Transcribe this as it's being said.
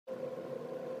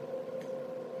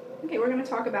Okay, we're going to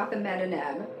talk about the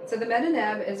MetaNeb. So the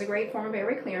MetaNeb is a great form of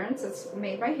airway clearance. It's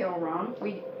made by Hillrom.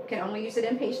 We can only use it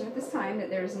inpatient at this time,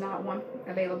 that there's not one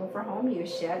available for home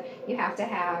use yet. You have to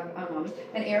have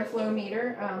an airflow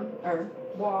meter or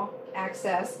wall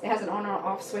access. It has an on or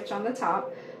off switch on the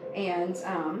top, and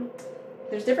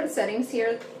there's different settings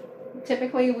here.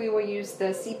 Typically we will use the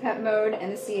CPEP mode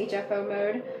and the CHFO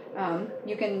mode.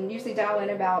 You can usually dial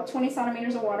in about 20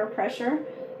 centimeters of water pressure,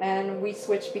 and we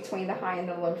switch between the high and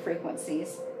the low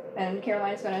frequencies. And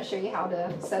Caroline's going to show you how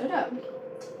to set it up.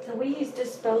 So we use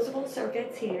disposable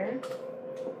circuits here,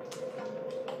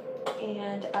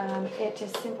 and it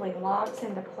just simply locks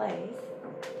into place.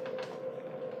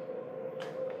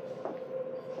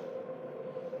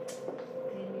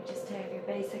 Then you just have your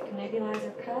basic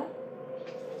nebulizer cup.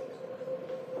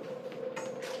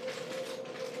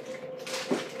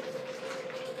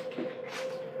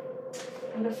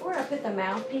 And before I put the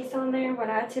mouthpiece on there, what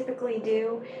I typically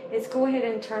do is go ahead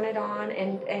and turn it on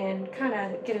and kind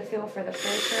of get a feel for the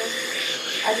pressure.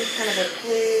 I just kind of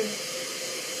occlude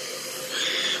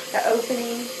the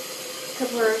opening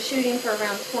because we're shooting for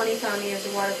around 20 centimeters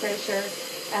of water pressure,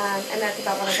 and that's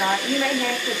about what I got. You may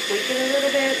have to tweak it a little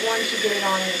bit once you get it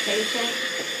on your patient,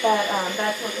 but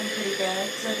that's looking pretty good.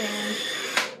 So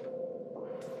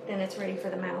then it's ready for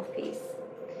the mouthpiece.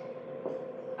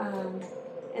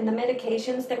 And the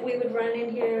medications that we would run in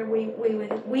here, we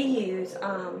use,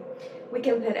 we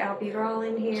can put albuterol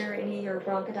in here, any of your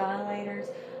bronchodilators,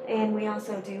 and we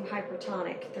also do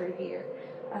hypertonic through here.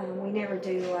 We never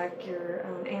do like your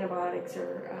antibiotics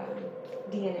or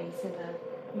DNAs in the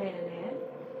MetaNeb.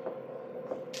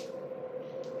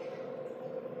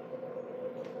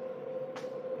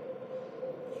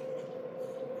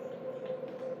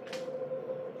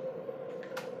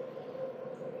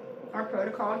 Our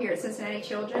protocol here at Cincinnati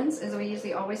Children's is we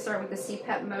usually always start with the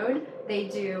CPEP mode. They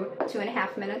do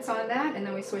 2.5 minutes on that, and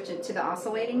then we switch it to the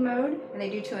oscillating mode, and they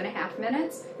do 2.5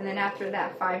 minutes, and then after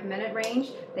that 5-minute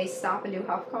range, they stop and do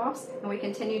huff coughs, and we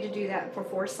continue to do that for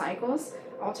 4 cycles,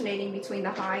 alternating between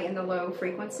the high and the low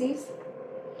frequencies.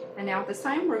 And now at this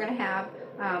time, we're going to have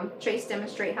Trace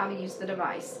demonstrate how to use the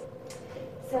device.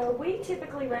 So we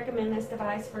typically recommend this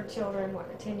device for children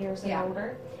 10 years and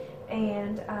older,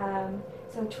 and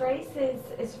so Trace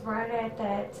is right at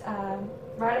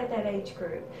that age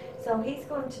group. So he's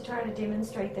going to try to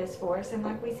demonstrate this for us. And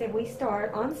like we said, we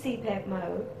start on CPEP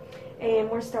mode, and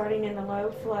we're starting in the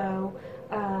low flow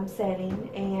setting.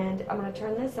 And I'm going to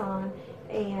turn this on,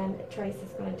 and Trace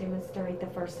is going to demonstrate the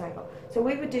first cycle. So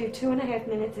we would do 2.5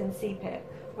 minutes in CPEP.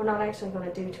 We're not actually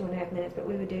going to do 2.5 minutes, but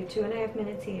we would do 2.5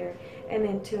 minutes here, and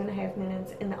then 2.5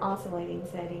 minutes in the oscillating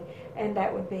setting, and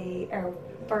that would be our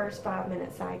first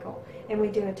 5-minute cycle. And we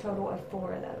do a total of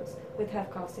 4 of those with huff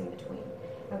coughs in between.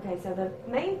 Okay, so the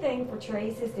main thing for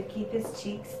Trace is to keep his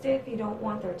cheeks stiff. You don't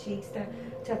want their cheeks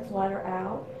to flutter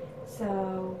out.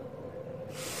 So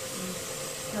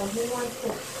he wants to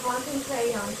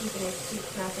concentrate on keeping his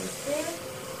cheeks nice and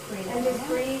stiff, and just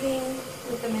breathing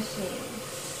with the machine.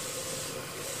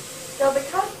 So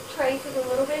because Trace is a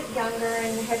little bit younger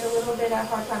and has a little bit of a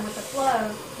hard time with the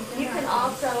flows, you can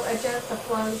also adjust the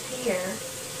flows here.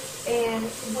 And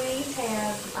we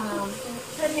have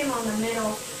put him on the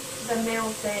middle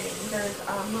setting. There's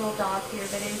little dots here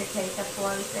that indicate the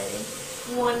flow setting.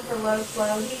 One for low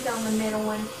flow. He's on the middle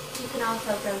one. You can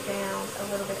also go down a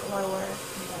little bit lower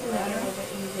to make it a little bit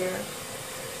easier.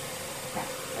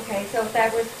 Okay, so if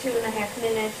that was 2.5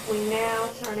 minutes, we now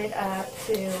turn it up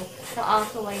to the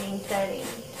oscillating setting.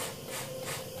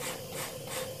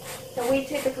 So we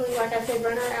typically, like I said,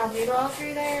 run our albuterol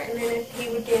through there, and then if he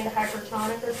would get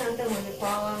hypertonic or something, we would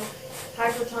follow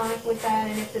hypertonic with that,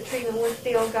 and if the treatment was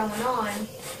still going on,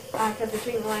 because the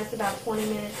treatment lasts about 20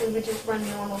 minutes, we would just run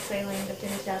normal saline to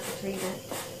finish out the treatment.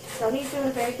 So he's doing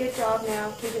a very good job now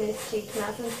of keeping his cheeks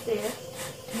nice and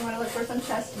stiff. You want to look for some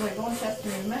chest wiggle and chest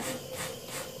movement.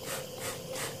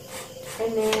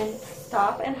 And then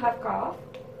stop and huff cough.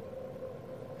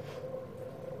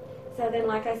 So then,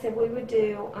 like I said, we would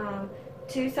do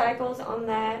 2 cycles on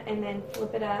that, and then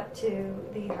flip it up to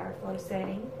the higher flow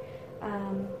setting,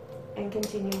 and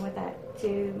continue with that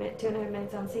 2.5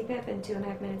 minutes on CPEP and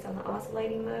 2.5 minutes on the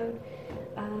oscillating mode,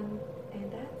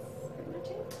 and that's pretty much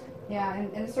it. Yeah,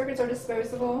 and the circuits are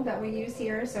disposable that we use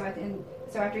here. So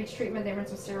after each treatment, they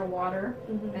rinse with sterile water,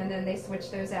 and then they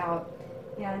switch those out.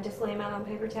 Yeah, and just lay them out on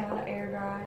paper towel to air dry.